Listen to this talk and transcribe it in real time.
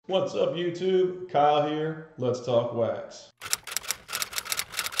What's up YouTube? Kyle here. Let's talk wax.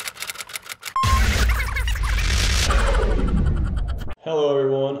 Hello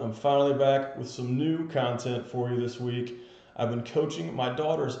everyone, I'm finally back with some new content for you this week. I've been coaching my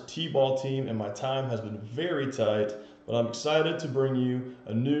daughter's t-ball team and my time has been very tight, but I'm excited to bring you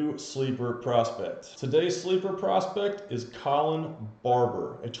a new sleeper prospect. Today's sleeper prospect is Colin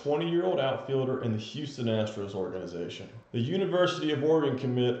Barber, a 20-year-old outfielder in the Houston Astros organization. The University of Oregon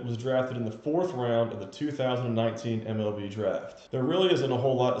commit was drafted in the 4th round of the 2019 MLB draft. There really isn't a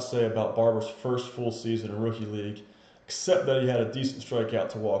whole lot to say about Barber's first full season in Rookie League, except that he had a decent strikeout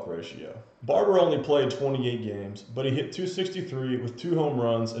to walk ratio. Barber only played 28 games, but he hit .263 with 2 home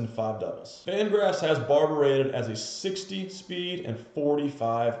runs and 5 doubles. Fangraphs has Barber rated as a 60 speed and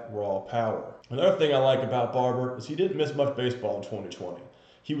 45 raw power. Another thing I like about Barber is he didn't miss much baseball in 2020.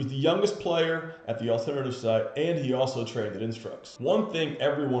 He was the youngest player at the alternative site, and he also trained at Instructs. One thing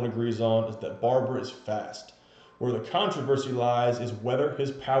everyone agrees on is that Barber is fast. Where the controversy lies is whether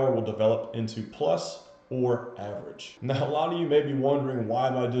his power will develop into plus or average. Now, a lot of you may be wondering, why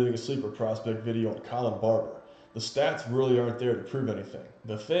am I doing a sleeper prospect video on Colin Barber? The stats really aren't there to prove anything.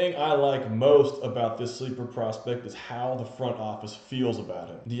 The thing I like most about this sleeper prospect is how the front office feels about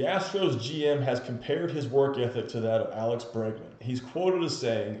him. The Astros GM has compared his work ethic to that of Alex Bregman. He's quoted as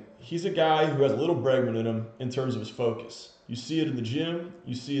saying, "He's a guy who has a little Bregman in him in terms of his focus. You see it in the gym,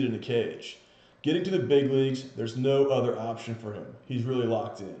 you see it in the cage. Getting to the big leagues, there's no other option for him. He's really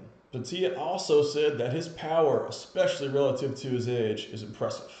locked in." Patia also said that his power, especially relative to his age, is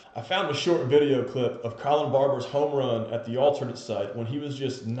impressive. I found a short video clip of Colin Barber's home run at the alternate site when he was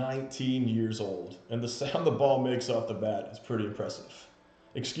just 19 years old, and the sound the ball makes off the bat is pretty impressive.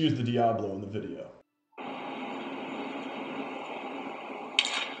 Excuse the Diablo in the video.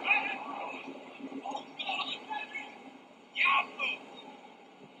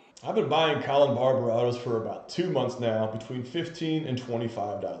 I've been buying Colin Barber autos for about 2 months now, between $15 and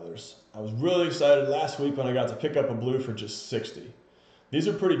 $25. I was really excited last week when I got to pick up a blue for just $60. These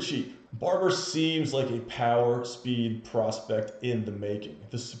are pretty cheap. Barber seems like a power speed prospect in the making.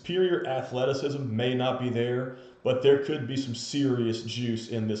 The superior athleticism may not be there, but there could be some serious juice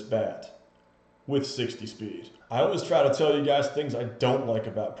in this bat with 60 speed. I always try to tell you guys things I don't like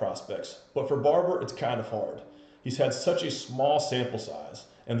about prospects, but for Barber, it's kind of hard. He's had such a small sample size,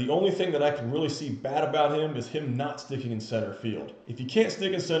 and the only thing that I can really see bad about him is him not sticking in center field. If he can't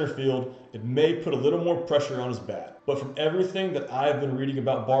stick in center field, it may put a little more pressure on his bat. But from everything that I've been reading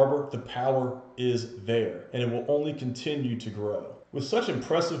about Barber, the power is there, and it will only continue to grow. With such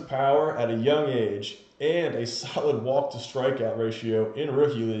impressive power at a young age and a solid walk to strikeout ratio in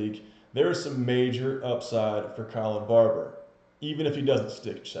Rookie League, there is some major upside for Colin Barber, even if he doesn't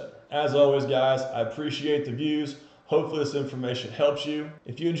stick at center. As always, guys, I appreciate the views. Hopefully this information helps you.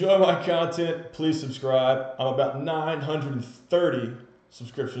 If you enjoy my content, please subscribe. I'm about 930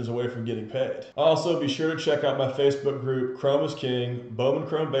 subscriptions away from getting paid. Also, be sure to check out my Facebook group, Chrome is King, Bowman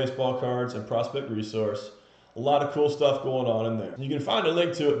Chrome baseball cards, and prospect resource. A lot of cool stuff going on in there. You can find a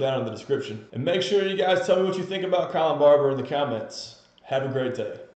link to it down in the description. And make sure you guys tell me what you think about Colin Barber in the comments. Have a great day.